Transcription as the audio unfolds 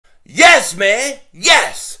Yes, man.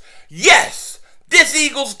 Yes. Yes. This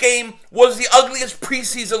Eagles game was the ugliest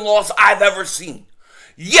preseason loss I've ever seen.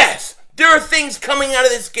 Yes, there are things coming out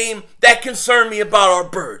of this game that concern me about our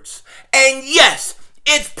birds. And yes,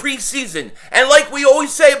 it's preseason. And like we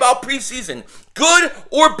always say about preseason, good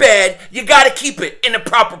or bad, you gotta keep it in a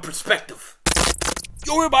proper perspective.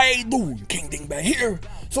 Yo, everybody, how you doing? King Dingbat here.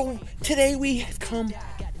 So today we have come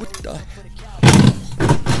with the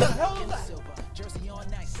hell is that?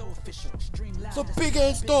 It's a big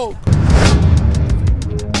ass dog.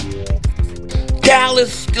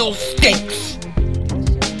 Dallas still stinks.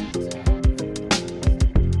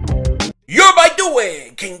 You're by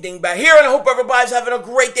doing King Dingbat here, and I hope everybody's having a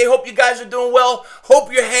great day. Hope you guys are doing well.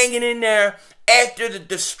 Hope you're hanging in there after the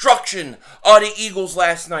destruction of the Eagles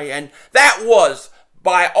last night. And that was,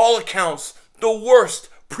 by all accounts, the worst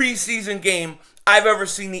preseason game I've ever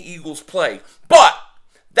seen the Eagles play. But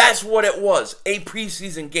that's what it was, a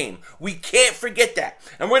preseason game. We can't forget that.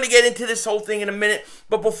 And we're going to get into this whole thing in a minute.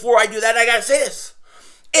 But before I do that, I got to say this.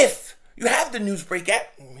 If you have the Newsbreak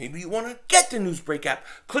app, maybe you want to get the Newsbreak app,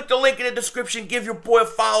 click the link in the description, give your boy a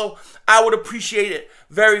follow. I would appreciate it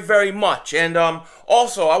very, very much. And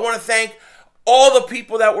also, I want to thank all the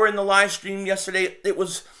people that were in the live stream yesterday. It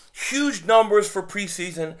was huge numbers for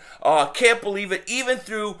preseason. Can't believe it. Even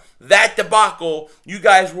through that debacle, you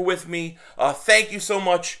guys were with me. Thank you so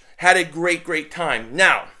much. Had a great, great time.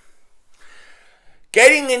 Now,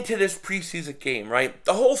 getting into this preseason game, right?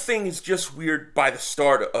 The whole thing is just weird by the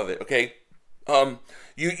start of it, okay?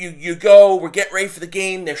 You go, we're getting ready for the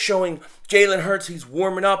game. They're showing Jalen Hurts. He's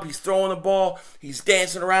warming up. He's throwing the ball. He's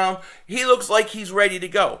dancing around. He looks like he's ready to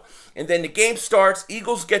go. And then the game starts.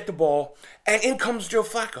 Eagles get the ball. And in comes Joe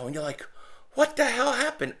Flacco. And you're like, what the hell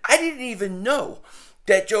happened? I didn't even know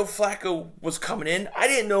that Joe Flacco was coming in. I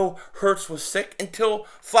didn't know Hurts was sick until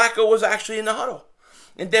Flacco was actually in the huddle.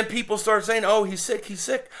 And then people started saying, oh, he's sick, he's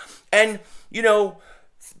sick. And, you know,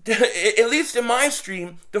 at least in my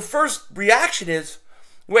stream, the first reaction is,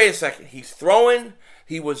 wait a second, he's throwing,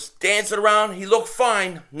 he was dancing around, he looked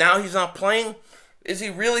fine, now he's not playing. Is he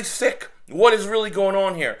really sick? What is really going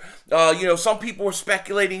on here? You know, some people were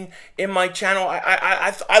speculating in my channel.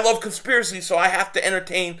 I love conspiracy, so I have to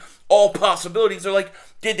entertain all possibilities. They're like,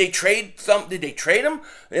 did they trade him?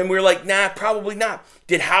 And we're like, nah, probably not.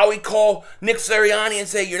 Did Howie call Nick Sirianni and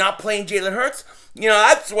say, you're not playing Jalen Hurts? You know,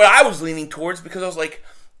 that's what I was leaning towards, because I was like,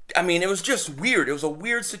 I mean, it was just weird. It was a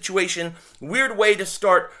weird situation, weird way to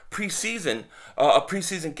start preseason, a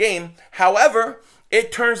preseason game. However,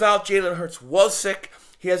 it turns out Jalen Hurts was sick.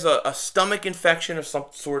 He has a stomach infection of some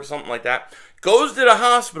sort, something like that. Goes to the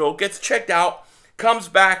hospital, gets checked out, comes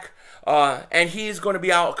back, and he's going to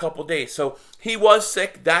be out a couple days. So he was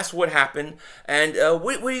sick. That's what happened. And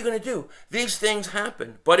what are you going to do? These things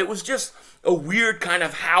happen. But it was just a weird kind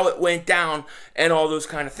of how it went down and all those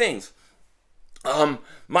kind of things.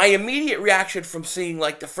 My immediate reaction from seeing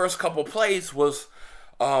like the first couple plays was,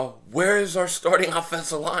 where is our starting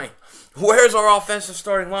offensive line? Where's our offensive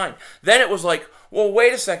starting line? Then it was like, well,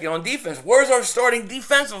 wait a second, on defense, where's our starting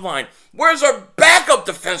defensive line? Where's our backup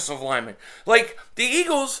defensive lineman? Like, the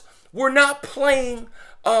Eagles were not playing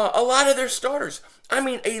a lot of their starters. I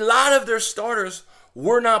mean, a lot of their starters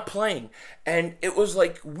were not playing. And it was,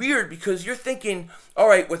 like, weird, because you're thinking, all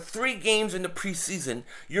right, with 3 games in the preseason,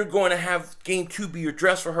 you're going to have game 2 be your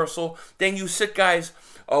dress rehearsal. Then you sit guys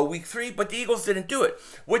week 3, but the Eagles didn't do it.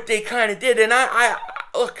 What they kind of did, and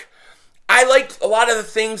look, I liked a lot of the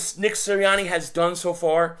things Nick Sirianni has done so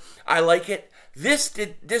far. I like it. This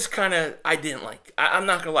kind of, I didn't like. I'm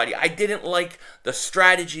not going to lie to you. I didn't like the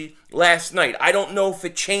strategy last night. I don't know if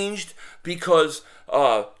it changed because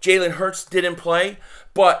Jalen Hurts didn't play.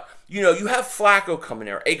 But, you know, you have Flacco coming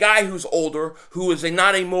there, a guy who's older, who is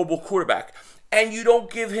not a mobile quarterback. And you don't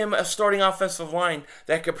give him a starting offensive line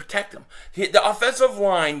that could protect him. The offensive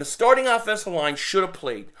line, the starting offensive line should have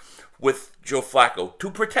played with Joe Flacco to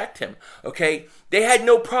protect him, okay? They had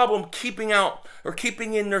no problem keeping out or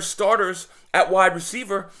keeping in their starters at wide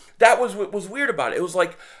receiver. That was what was weird about it. It was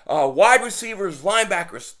like wide receivers,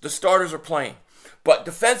 linebackers, the starters are playing. But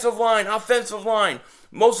defensive line, offensive line,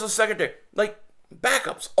 most of the secondary, like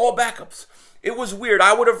backups, all backups. It was weird.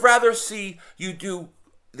 I would have rather see you do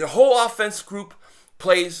the whole offense group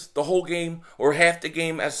plays the whole game or half the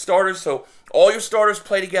game as starters, so all your starters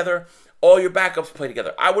play together, all your backups play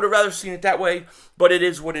together. I would have rather seen it that way, but it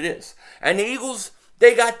is what it is. And the Eagles,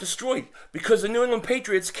 they got destroyed because the New England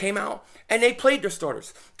Patriots came out and they played their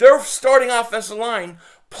starters. Their starting offensive line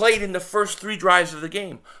played in the first 3 drives of the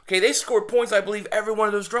game. Okay, they scored points, I believe, every one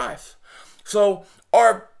of those drives. So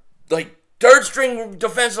our third string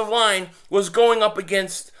defensive line was going up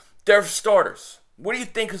against their starters. what do you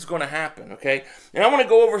think is going to happen? Okay, and I want to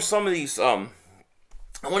go over some of these. I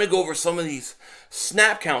want to go over some of these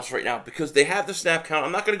snap counts right now because they have the snap count.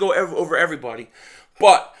 I'm not going to go over everybody,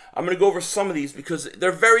 but I'm going to go over some of these because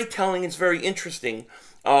they're very telling. It's very interesting.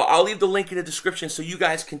 I'll leave the link in the description so you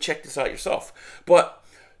guys can check this out yourself. But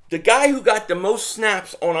the guy who got the most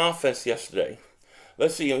snaps on offense yesterday,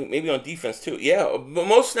 let's see, maybe on defense too. Yeah,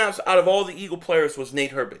 most snaps out of all the Eagle players was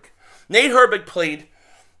Nate Herbig. Nate Herbig played,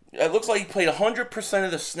 it looks like he played 100%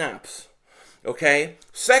 of the snaps. Okay?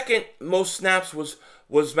 Second most snaps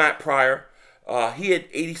was Matt Pryor. He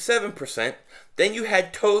had 87%. Then you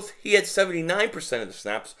had Toth. He had 79% of the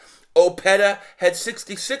snaps. Opeta had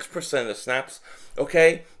 66% of the snaps.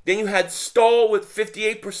 Okay? Then you had Stahl with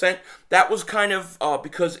 58%. That was kind of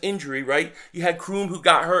because injury, right? You had Kroom who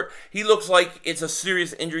got hurt. He looks like it's a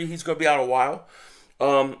serious injury. He's going to be out a while.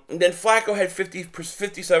 And then Flacco had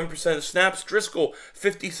 57% of the snaps. Driscoll,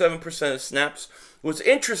 57% of the snaps. What's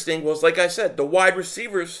interesting was, like I said, the wide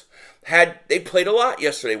receivers they played a lot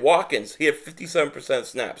yesterday. Watkins, he had 57% of the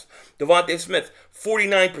snaps. DeVonta Smith,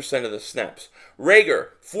 49% of the snaps. Rager,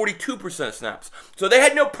 42% of snaps. So they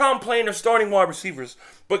had no problem playing their starting wide receivers,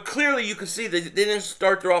 but clearly you can see they didn't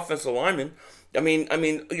start their offensive linemen. I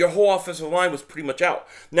mean, your whole offensive line was pretty much out.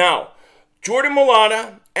 Now, Jordan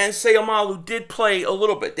Mailata and Seumalo did play a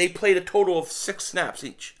little bit. They played a total of 6 snaps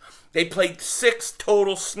each. They played 6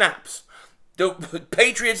 total snaps. The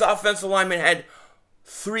Patriots offensive linemen had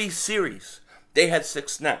 3 series. They had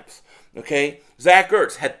 6 snaps. Okay? Zach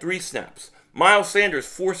Ertz had 3 snaps. Miles Sanders,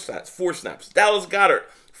 4 snaps. Dallas Goedert,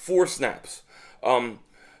 4 snaps.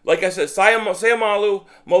 Like I said, Seumalo,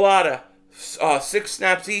 Mailata, 6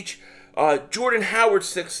 snaps each. Jordan Howard,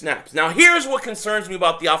 6 snaps. Now, here's what concerns me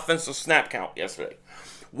about the offensive snap count yesterday.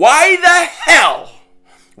 Why the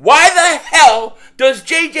hell does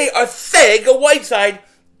J.J. Arcega-Whiteside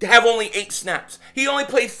have only 8 snaps? He only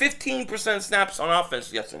played 15% snaps on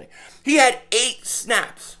offense yesterday. He had 8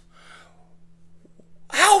 snaps.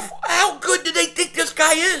 How good do they think this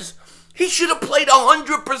guy is? He should have played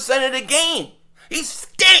 100% of the game. He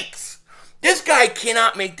stinks. This guy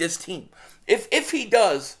cannot make this team. If he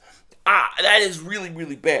does, that is really,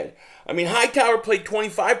 really bad. I mean, Hightower played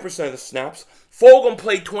 25% of the snaps. Fulgham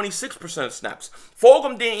played 26% of snaps.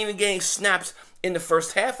 Fulgham didn't even get any snaps in the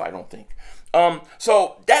first half, I don't think.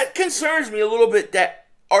 So that concerns me a little bit that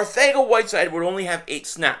Arcega-Whiteside would only have 8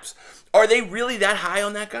 snaps. Are they really that high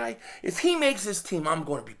on that guy? If he makes this team, I'm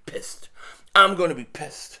going to be pissed. I'm going to be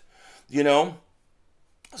pissed. You know?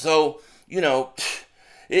 So, you know,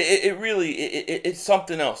 it's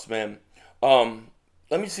something else, man.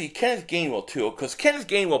 Let me see, Kenneth Gainwell too, because Kenneth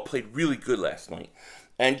Gainwell played really good last night.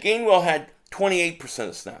 And Gainwell had 28%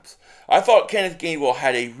 of snaps. I thought Kenneth Gainwell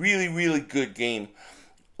had a really, really good game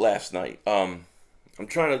last night. I'm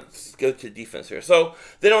trying to go to defense here. So,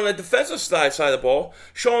 then on the defensive side of the ball,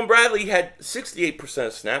 Sean Bradley had 68%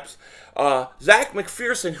 of snaps. Zach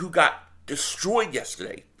McPherson, who got destroyed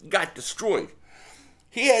yesterday,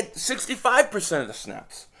 he had 65% of the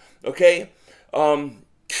snaps. Okay?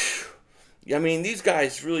 I mean, these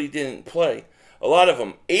guys really didn't play. A lot of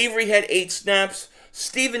them. Avery had 8 snaps.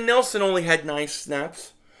 Steven Nelson only had 9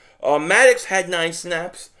 snaps. Maddox had 9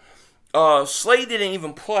 snaps. Slade didn't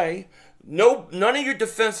even play. None of your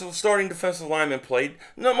starting defensive linemen played.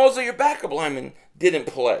 No, most of your backup linemen didn't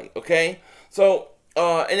play. Okay? So,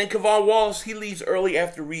 and then Kevon Wallace, he leaves early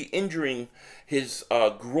after re-injuring his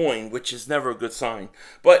groin, which is never a good sign.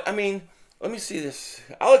 But, I mean, let me see this.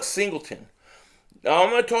 Alex Singleton. Now,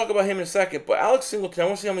 I'm going to talk about him in a second, but Alex Singleton, I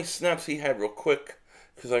want to see how many snaps he had real quick,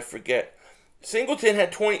 because I forget. Alex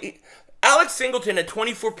Singleton had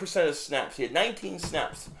 24% of snaps. He had 19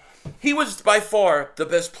 snaps. He was by far the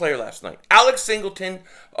best player last night. Alex Singleton,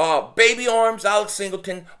 baby arms, Alex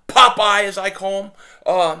Singleton, Popeye as I call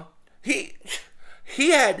him.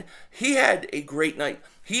 He had a great night.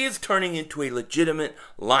 He is turning into a legitimate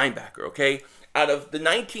linebacker, okay? Out of the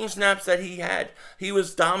 19 snaps that he had, he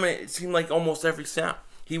was dominant. It seemed like almost every snap.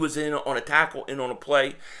 He was in on a tackle, in on a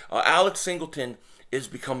play. Alex Singleton is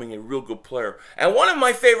becoming a real good player. And one of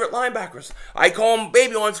my favorite linebackers, I call him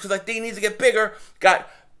baby arms because I think he needs to get bigger. Got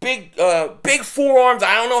big forearms.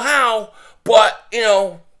 I don't know how, but, you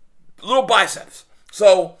know, little biceps.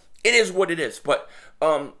 So it is what it is. But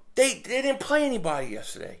they didn't play anybody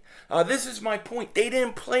yesterday. This is my point. They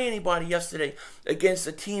didn't play anybody yesterday against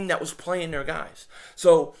a team that was playing their guys.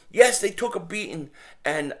 So, yes, they took a beating,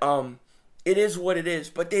 and it is what it is,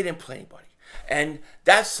 but they didn't play anybody. And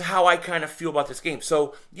that's how I kind of feel about this game.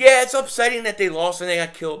 So, yeah, it's upsetting that they lost and they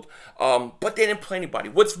got killed, but they didn't play anybody.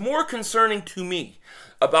 What's more concerning to me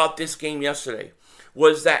about this game yesterday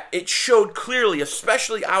was that it showed clearly,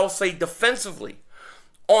 especially, I will say, defensively,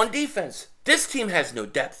 on defense. This team has no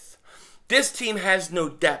depth. This team has no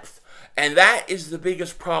depth. And that is the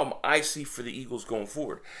biggest problem I see for the Eagles going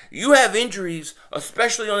forward. You have injuries,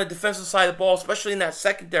 especially on the defensive side of the ball, especially in that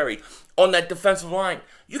secondary, on that defensive line.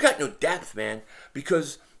 You got no depth, man,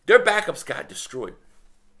 because their backups got destroyed.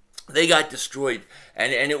 They got destroyed,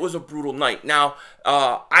 and it was a brutal night. Now,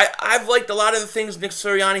 I've liked a lot of the things Nick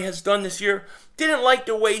Sirianni has done this year. Didn't like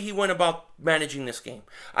the way he went about managing this game.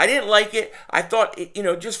 I didn't like it. I thought,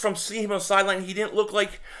 just from seeing him on the sideline, he didn't look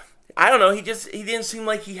like, I don't know, he didn't seem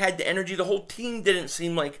like he had the energy. The whole team didn't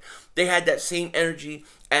seem like they had that same energy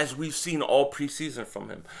as we've seen all preseason from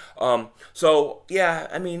him. So, yeah,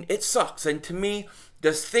 I mean, it sucks. And to me,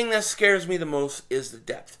 the thing that scares me the most is the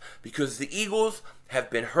depth. Because the Eagles have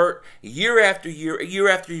been hurt year after year, year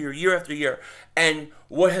after year, year after year. And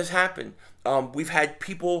what has happened? We've had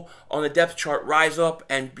people on the depth chart rise up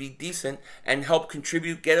and be decent and help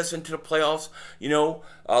contribute, get us into the playoffs.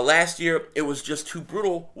 Last year it was just too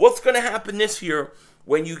brutal. What's going to happen this year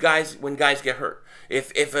when guys get hurt?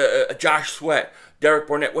 If a Josh Sweat, Derek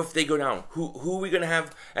Barnett, what if they go down? Who are we going to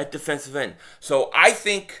have at defensive end? So I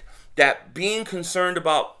think that being concerned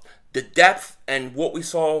about the depth and what we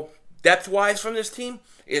saw depth-wise from this team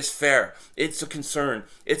is fair. It's a concern.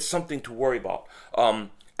 It's something to worry about.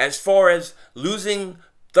 As far as losing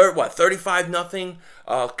 35-0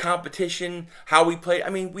 competition, how we played, I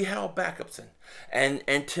mean, we had all backups in.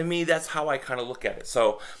 And to me, that's how I kind of look at it.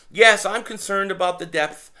 So, yes, I'm concerned about the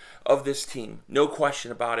depth of this team. No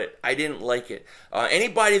question about it. I didn't like it.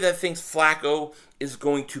 Anybody that thinks Flacco is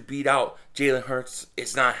going to beat out Jalen Hurts,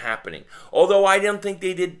 it's not happening. Although I don't think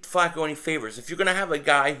they did Flacco any favors. If you're going to have a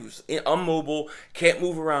guy who's immobile, can't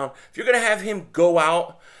move around, if you're going to have him go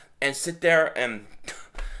out and sit there and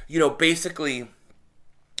basically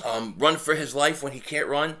run for his life when he can't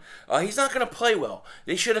run, he's not going to play well.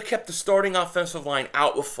 They should have kept the starting offensive line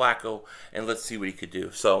out with Flacco, and let's see what he could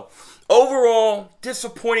do. So, overall,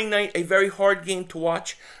 disappointing night, a very hard game to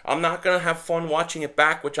watch. I'm not going to have fun watching it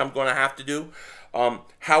back, which I'm going to have to do.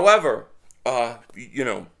 However,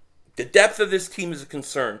 the depth of this team is a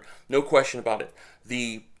concern. No question about it.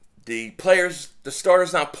 The players, the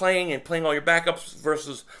starters not playing and playing all your backups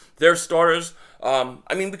versus their starters.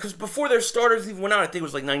 Because before their starters even went out, I think it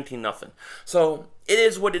was like 19-0. So it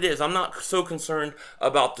is what it is. I'm not so concerned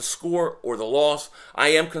about the score or the loss. I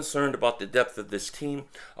am concerned about the depth of this team.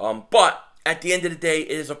 But at the end of the day, it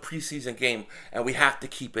is a preseason game, and we have to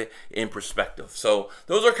keep it in perspective. So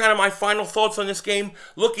those are kind of my final thoughts on this game.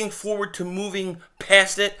 Looking forward to moving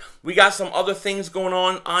past it. We got some other things going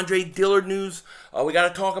on. Andre Dillard news. We got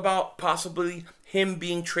to talk about possibly him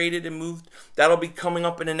being traded and moved. That'll be coming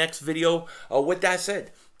up in the next video. With that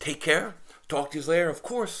said, take care. Talk to you later. Of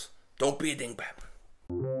course, don't be a dingbat.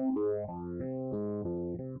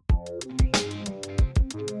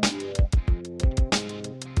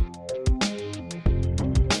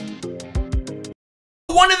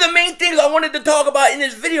 One of the main things I wanted to talk about in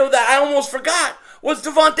this video that I almost forgot was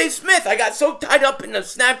DeVonta Smith. I got so tied up in the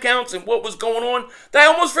snap counts and what was going on that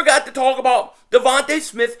I almost forgot to talk about DeVonta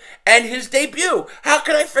Smith and his debut. How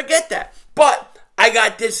could I forget that? But I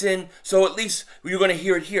got this in, so at least you're going to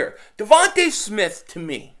hear it here. DeVonta Smith, to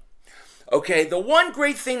me, okay, the one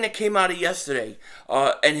great thing that came out of yesterday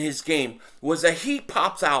in his game was that he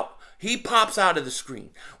pops out. He pops out of the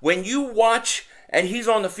screen. When you watch and he's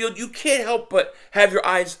on the field, you can't help but have your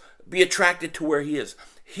eyes be attracted to where he is.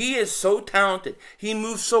 He is so talented. He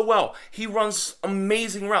moves so well. He runs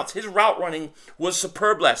amazing routes. His route running was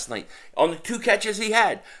superb last night. On the 2 catches he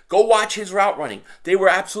had, go watch his route running. They were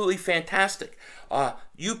absolutely fantastic.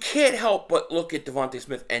 You can't help but look at DeVonta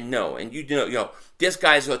Smith and know, and this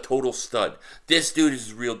guy's a total stud. This dude is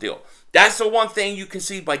the real deal. That's the one thing you can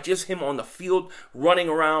see by just him on the field, running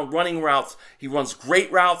around, running routes. He runs great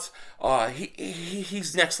routes.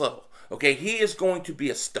 He's next level. Okay, he is going to be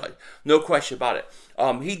a stud. No question about it.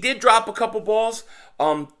 He did drop a couple balls.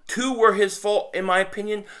 2 were his fault, in my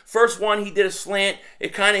opinion. First one, he did a slant. He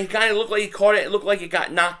kind of looked like he caught it. It looked like it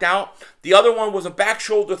got knocked out. The other one was a back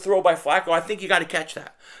shoulder throw by Flacco. I think you got to catch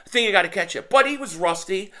that. I think you got to catch it. But he was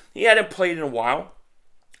rusty. He hadn't played in a while.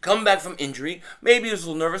 Coming back from injury. Maybe he was a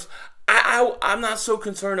little nervous. I'm not so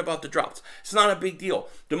concerned about the drops. It's not a big deal.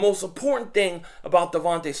 The most important thing about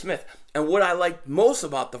DeVonta Smith, and what I liked most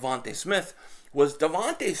about DeVonta Smith, was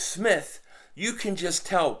DeVonta Smith, you can just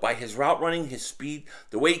tell by his route running, his speed,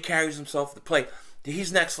 the way he carries himself to play, that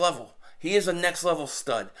he's next level. He is a next level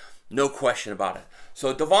stud. No question about it.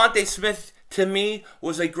 So DeVonta Smith, to me,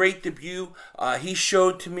 was a great debut. He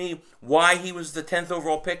showed to me why he was the 10th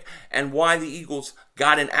overall pick and why the Eagles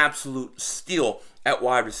got an absolute steal at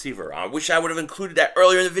wide receiver. I wish I would have included that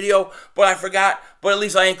earlier in the video, but I forgot. But at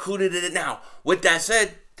least I included it now. With that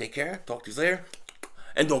said, take care. Talk to you later.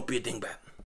 And don't be a dingbat.